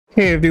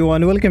Hey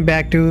everyone, welcome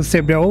back to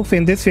SebRauf.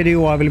 In this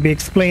video, I will be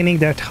explaining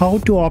that how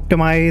to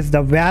optimize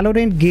the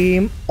Valorant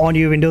game on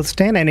your Windows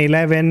 10 and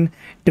 11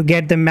 to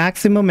get the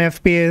maximum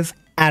FPS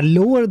and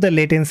lower the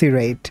latency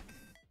rate.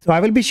 So I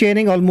will be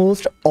sharing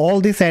almost all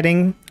the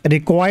settings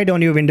required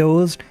on your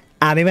Windows,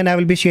 and even I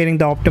will be sharing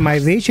the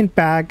optimization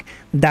pack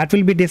that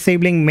will be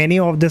disabling many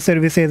of the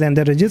services and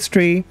the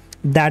registry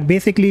that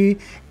basically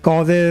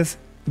causes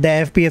the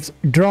FPS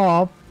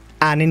drop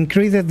and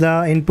increases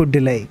the input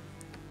delay.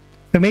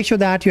 So make sure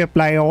that you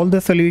apply all the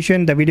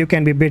solution. The video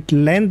can be a bit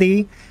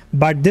lengthy,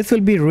 but this will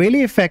be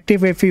really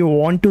effective if you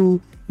want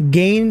to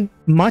gain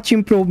much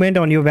improvement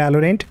on your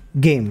Valorant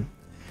game.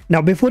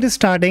 Now, before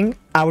starting,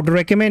 I would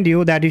recommend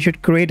you that you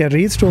should create a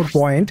restore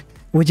point,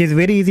 which is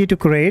very easy to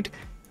create.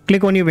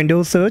 Click on your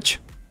Windows search,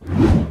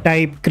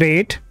 type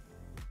create,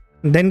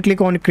 then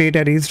click on create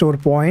a restore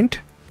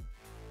point.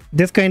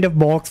 This kind of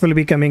box will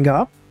be coming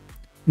up.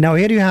 Now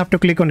here you have to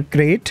click on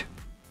create.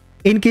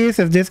 In case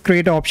if this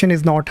create option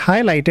is not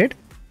highlighted,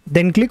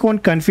 then click on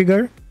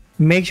configure.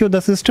 Make sure the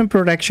system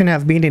protection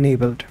has been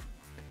enabled.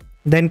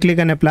 Then click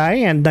on apply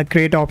and the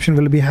create option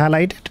will be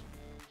highlighted.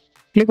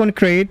 Click on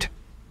create,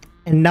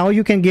 and now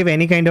you can give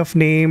any kind of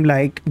name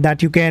like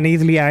that you can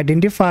easily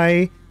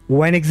identify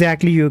when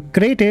exactly you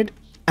created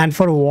and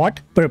for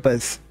what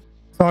purpose.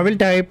 So I will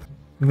type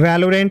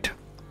Valorant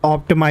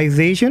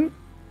optimization,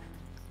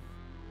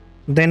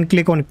 then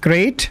click on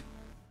create,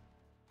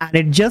 and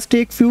it just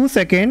takes few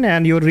seconds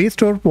and your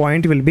restore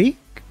point will be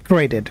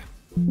created.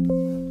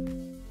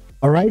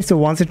 Alright, so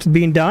once it's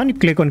been done,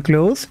 click on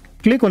close,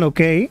 click on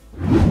OK.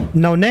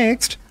 Now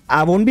next,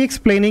 I won't be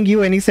explaining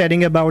you any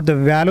setting about the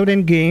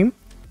Valorant game,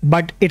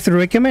 but it's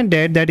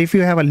recommended that if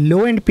you have a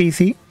low-end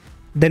PC,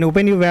 then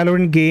open your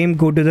Valorant game,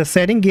 go to the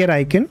setting gear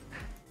icon,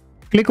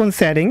 click on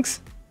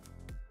settings.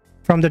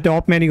 From the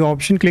top menu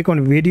option, click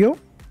on video,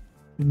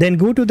 then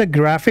go to the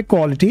graphic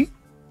quality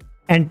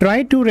and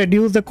try to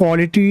reduce the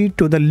quality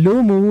to the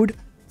low mode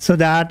so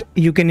that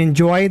you can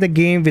enjoy the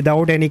game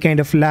without any kind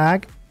of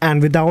lag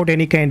and without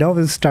any kind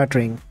of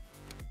stuttering.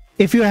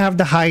 If you have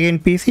the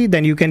high-end PC,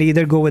 then you can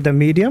either go with the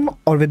medium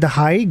or with the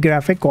high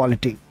graphic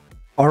quality.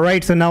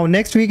 Alright, so now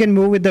next we can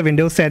move with the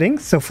Windows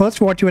settings. So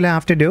first what you will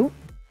have to do,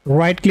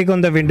 right click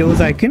on the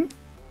Windows icon,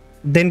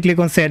 then click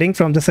on settings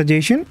from the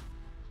suggestion.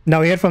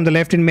 Now here from the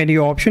left hand menu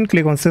option,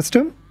 click on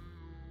system,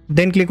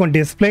 then click on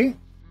display,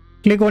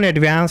 click on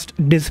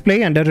advanced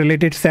display under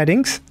related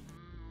settings.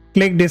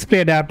 Click display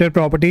adapter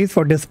properties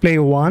for display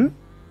 1.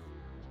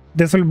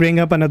 This will bring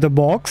up another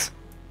box.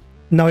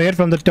 Now here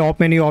from the top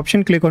menu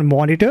option, click on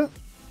monitor,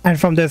 and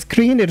from the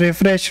screen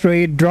refresh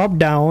rate drop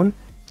down,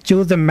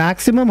 choose the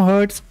maximum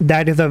hertz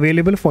that is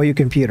available for your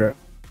computer.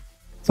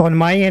 So on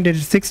my end it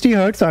is 60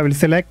 hertz, I will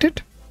select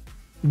it,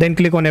 then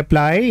click on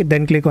apply,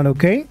 then click on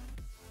OK.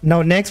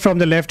 Now next from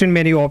the left hand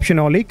menu option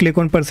only, click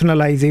on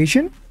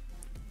personalization,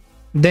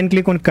 then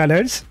click on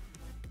colors.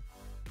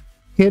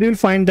 Here you'll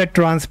find the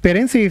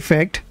transparency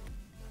effect,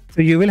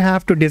 so you will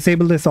have to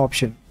disable this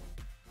option.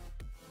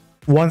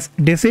 Once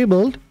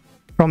disabled,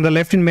 from the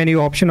left hand menu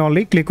option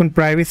only, click on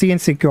privacy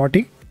and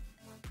security,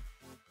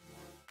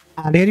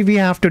 and here we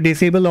have to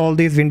disable all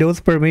these Windows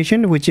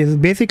permission, which is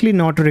basically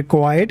not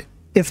required,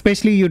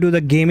 especially you do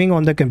the gaming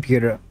on the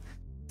computer.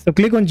 So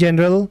click on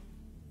general,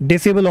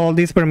 disable all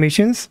these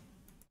permissions,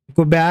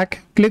 go back,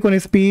 click on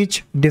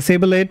speech,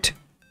 disable it,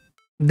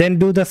 then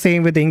do the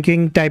same with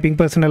inking, typing,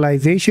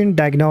 personalization,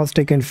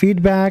 diagnostic and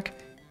feedback,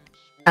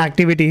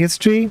 activity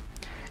history,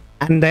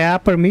 and the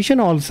app permission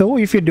also.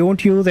 If you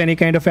don't use any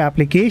kind of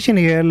application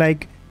here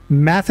like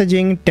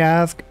messaging,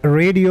 task,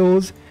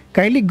 radios,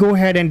 kindly go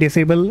ahead and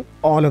disable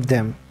all of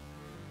them.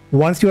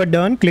 Once you are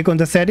done, click on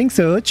the settings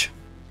search,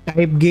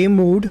 type game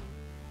mode,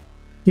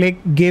 click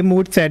game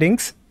mode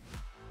settings.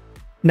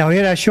 Now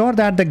here assure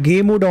that the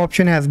game mode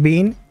option has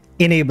been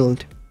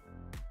enabled.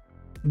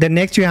 Then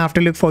next you have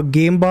to look for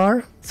game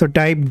bar, so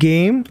type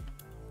game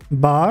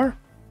bar,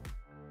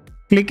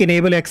 click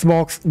enable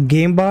Xbox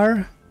game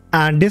bar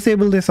and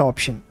disable this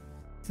option.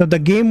 So the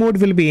game mode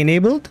will be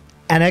enabled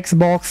and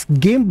Xbox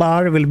game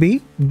bar will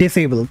be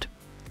disabled.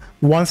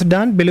 Once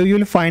done, below you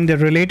will find the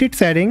related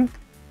setting,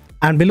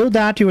 and below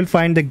that you will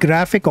find the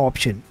graphic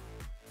option.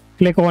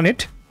 Click on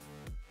it.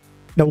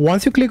 Now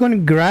once you click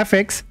on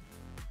graphics,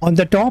 on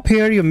the top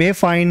here you may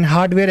find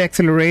hardware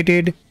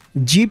accelerated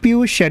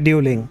GPU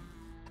scheduling.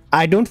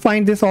 I don't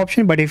find this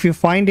option, but if you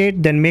find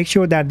it, then make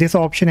sure that this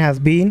option has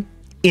been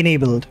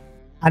enabled.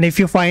 And if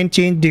you find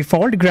change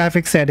default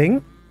graphics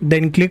setting,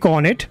 then click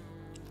on it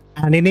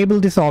and enable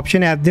this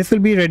option, as this will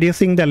be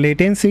reducing the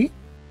latency.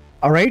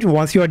 Alright,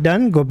 once you are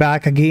done, go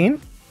back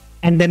again.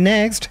 And then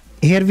next,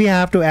 here we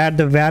have to add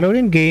the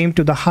Valorant game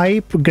to the high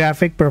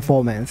graphic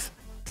performance.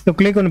 So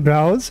click on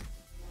browse,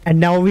 and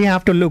now we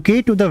have to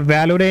locate to the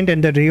Valorant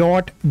and the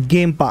Riot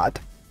game path.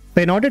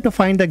 So in order to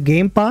find the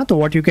game path,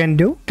 what you can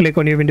do, click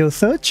on your Windows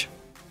search,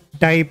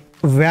 type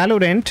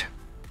Valorant,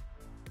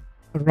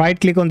 right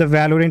click on the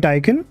Valorant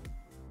icon,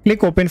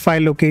 click open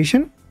file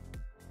location.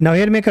 Now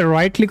here make a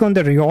right click on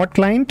the Riot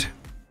client,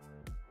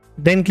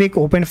 then click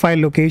open file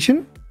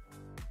location.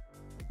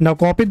 Now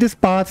copy this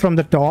path from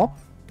the top.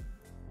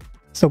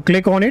 So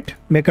click on it,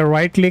 make a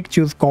right click,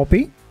 choose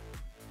copy.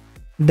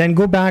 Then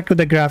go back to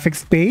the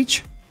graphics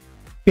page.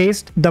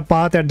 Paste the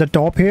path at the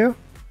top here.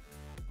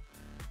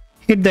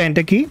 Hit the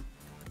enter key.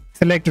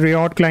 Select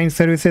Riot Client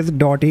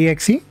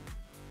Services.exe.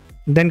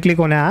 Then click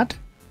on add.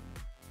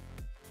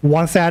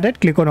 Once added,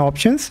 click on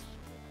options.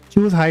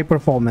 Choose high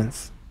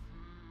performance.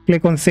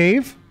 Click on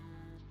save.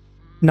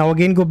 Now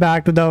again go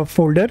back to the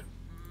folder.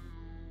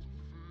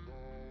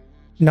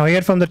 Now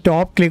here from the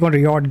top, click on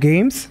Riot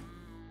Games.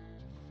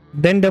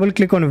 Then double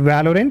click on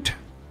Valorant.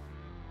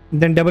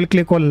 Then double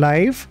click on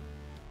live.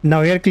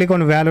 Now here click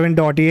on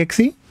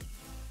Valorant.exe.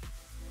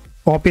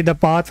 Copy the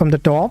path from the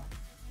top.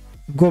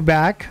 Go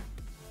back.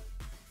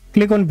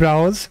 Click on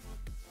browse.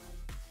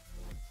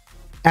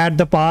 Add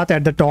the path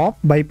at the top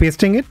by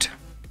pasting it.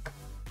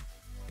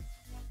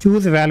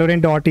 Choose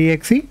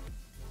Valorant.exe.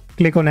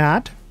 Click on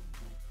add.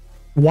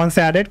 Once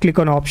added, click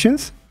on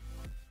options.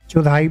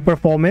 Choose high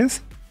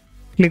performance.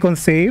 Click on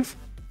save.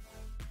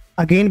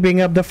 Again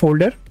bring up the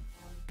folder.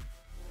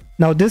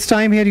 Now this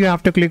time here you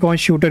have to click on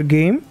shooter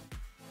game.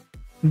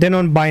 Then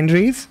on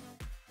binaries,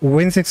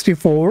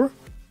 Win64.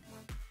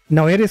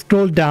 Now here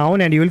scroll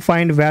down and you will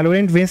find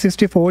Valorant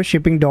Win64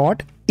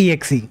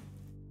 shipping.exe.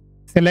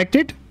 Select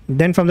it.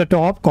 Then from the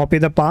top, copy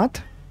the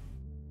path.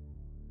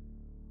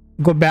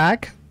 Go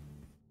back.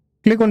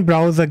 Click on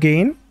browse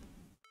again.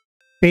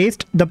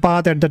 Paste the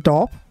path at the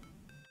top.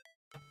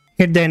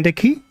 Hit the enter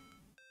key.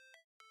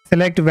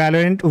 Select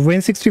Valorant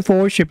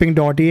Win64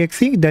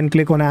 shipping.exe. Then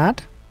click on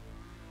add.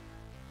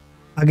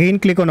 Again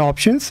click on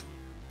options.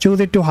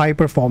 Choose it to high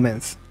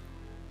performance.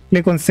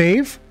 Click on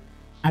save.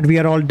 And we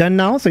are all done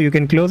now, so you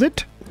can close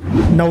it.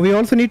 Now we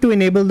also need to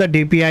enable the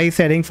DPI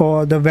setting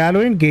for the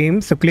Valorant game.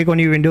 So click on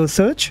your Windows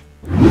search.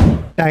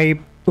 Type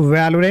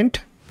Valorant.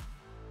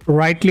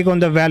 Right click on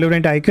the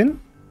Valorant icon.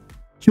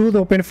 Choose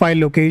open file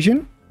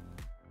location.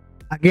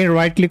 Again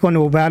right click on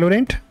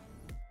Valorant.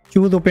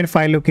 Choose open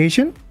file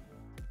location.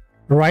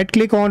 Right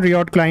click on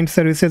Riot Client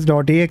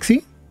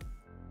Services.exe.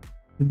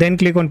 Then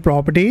click on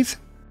properties.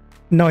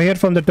 Now here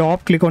from the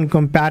top, click on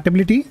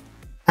compatibility.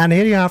 And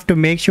here you have to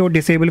make sure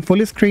disable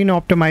full screen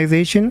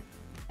optimization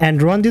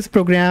and run this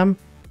program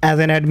as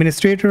an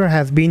administrator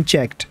has been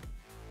checked.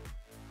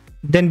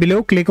 Then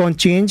below, click on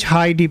change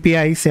high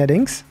DPI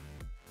settings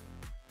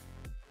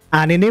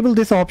and enable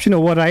this option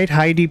override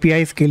high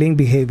DPI scaling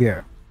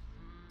behavior.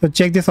 So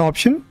check this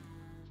option,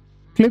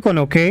 click on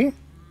OK,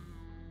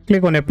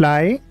 click on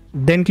apply,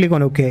 then click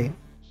on OK.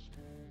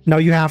 Now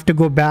you have to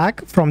go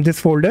back from this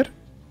folder.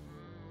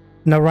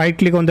 Now right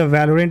click on the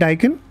Valorant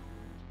icon,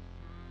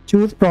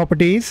 choose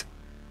properties,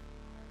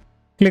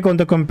 click on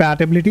the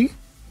compatibility.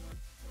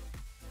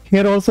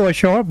 Here also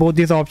assure both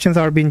these options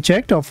are being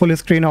checked of full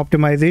screen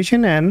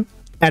optimization and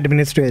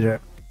administrator.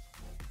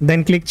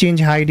 Then click change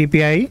high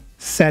DPI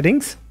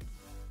settings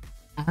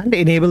and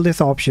enable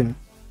this option.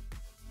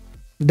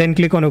 Then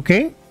click on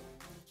OK,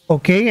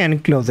 OK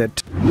and close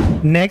it.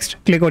 Next,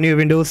 click on your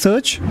Windows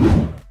search,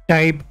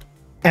 type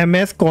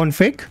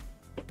msconfig.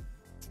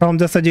 From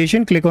the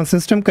suggestion, click on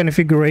system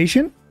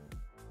configuration.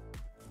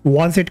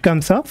 Once it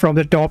comes up from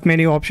the top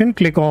menu option,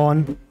 click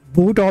on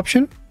boot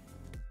option.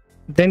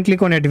 Then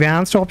click on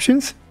advanced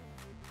options.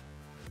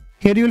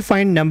 Here you will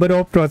find number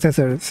of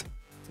processors.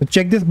 So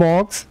check this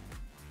box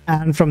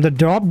and from the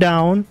drop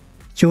down,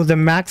 choose the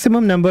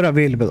maximum number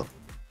available.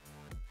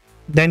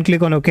 Then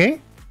click on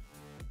OK.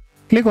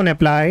 Click on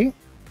apply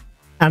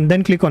and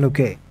then click on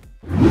OK.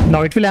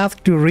 Now it will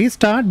ask to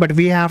restart, but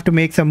we have to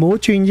make some more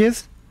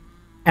changes.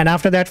 And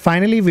after that,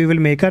 finally, we will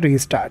make a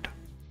restart.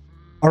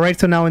 Alright,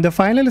 so now in the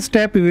final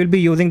step, we will be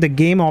using the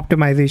game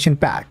optimization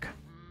pack.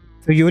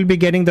 So you will be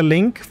getting the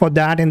link for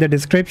that in the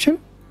description.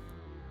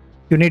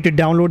 You need to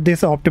download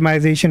this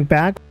optimization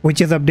pack, which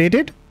is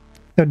updated.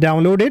 So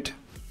download it.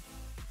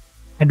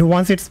 And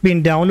once it's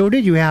been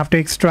downloaded, you have to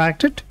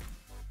extract it.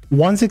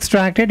 Once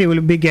extracted, you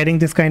will be getting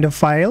this kind of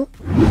file,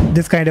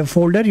 this kind of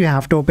folder. You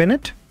have to open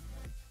it.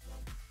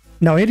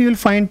 Now here you will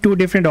find two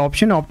different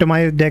options,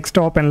 optimize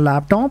desktop and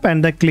laptop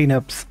and the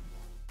cleanups.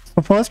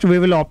 So first we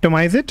will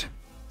optimize it.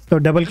 So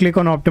double click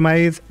on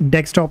optimize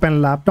desktop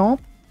and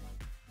laptop.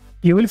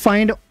 You will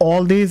find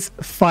all these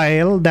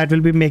files that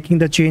will be making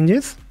the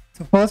changes.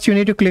 So first you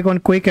need to click on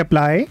quick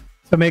apply.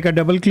 So make a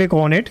double click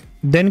on it.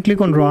 Then click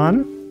on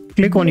run.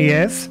 Click on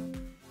yes.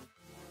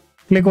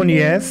 Click on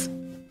yes.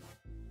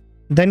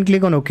 Then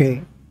click on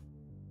OK.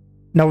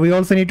 Now we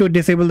also need to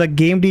disable the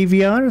game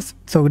DVRs.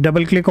 So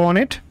double click on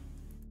it.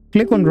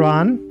 Click on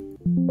run,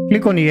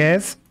 click on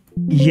yes,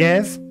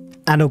 yes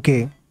and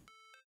OK.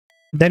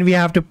 Then we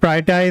have to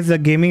prioritize the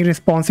gaming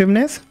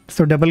responsiveness.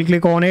 So double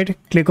click on it,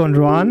 click on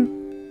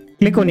run,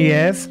 click on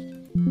yes,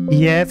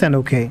 yes and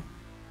OK.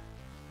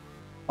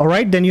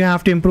 Alright, then you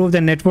have to improve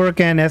the network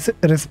and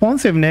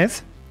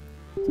responsiveness.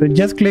 So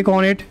just click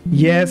on it,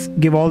 yes,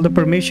 give all the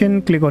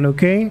permission, click on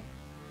OK.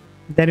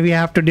 Then we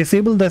have to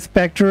disable the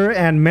spectre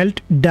and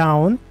melt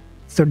down.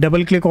 So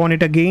double click on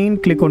it again,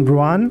 click on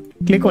run,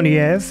 click on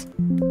yes.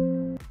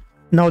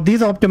 Now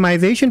this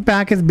optimization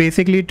pack is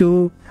basically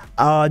to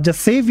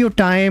just save your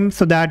time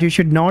so that you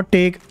should not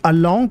take a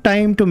long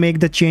time to make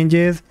the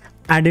changes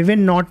and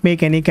even not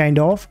make any kind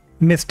of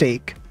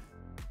mistake.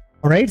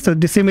 All right, so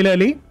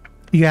similarly,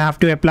 you have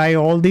to apply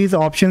all these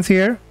options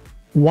here.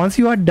 Once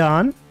you are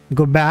done,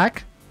 go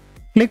back,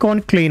 click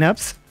on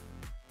cleanups.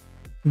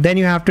 Then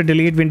you have to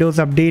delete Windows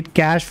Update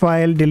cache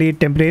file, delete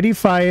temporary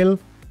file.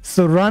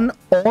 So run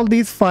all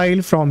these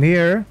files from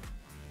here.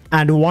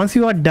 And once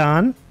you are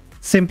done,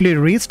 simply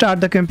restart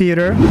the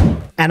computer.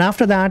 And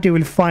after that, you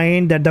will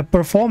find that the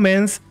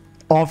performance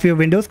of your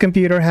Windows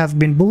computer has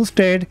been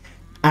boosted.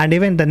 And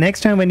even the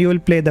next time when you will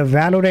play the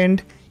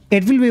Valorant,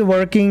 it will be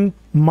working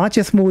much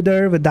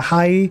smoother with the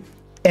high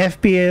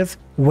FPS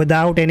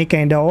without any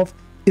kind of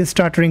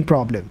stuttering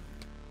problem.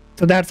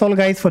 So that's all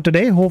guys for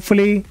today.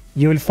 Hopefully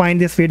you will find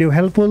this video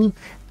helpful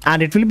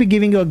and it will be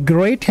giving you a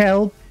great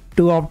help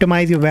to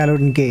optimize your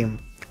Valorant game.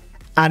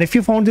 And if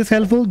you found this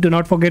helpful, do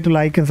not forget to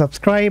like and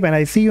subscribe, and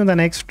I see you in the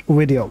next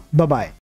video. Bye bye.